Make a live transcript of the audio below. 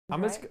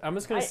I'm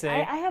just gonna say.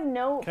 I have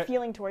no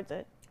feeling towards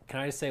it. Can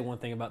I just say one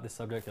thing about this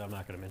subject? I'm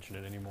not gonna mention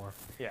it anymore.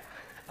 Yeah.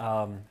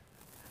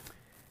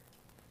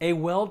 A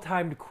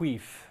well-timed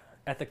queef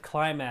at the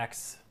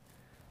climax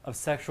of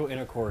sexual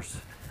intercourse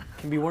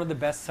can be one of the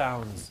best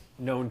sounds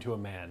known to a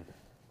man,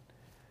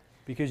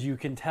 because you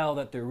can tell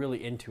that they're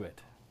really into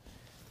it.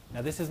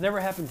 Now, this has never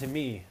happened to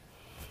me,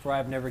 for I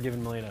have never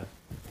given Melina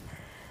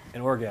an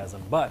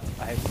orgasm, but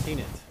I have seen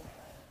it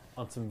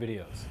on some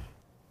videos.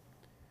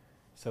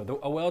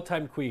 So a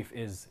well-timed queef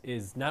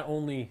is not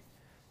only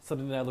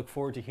something that I look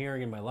forward to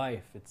hearing in my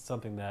life, it's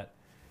something that,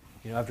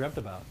 I've dreamt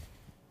about.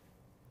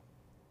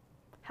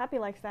 Happy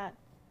likes that.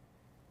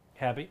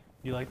 Happy?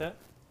 You like that?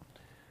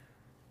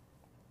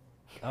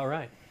 All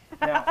right.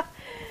 Now,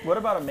 what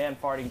about a man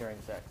farting during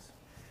sex?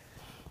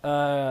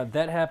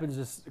 That happens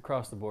just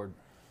across the board.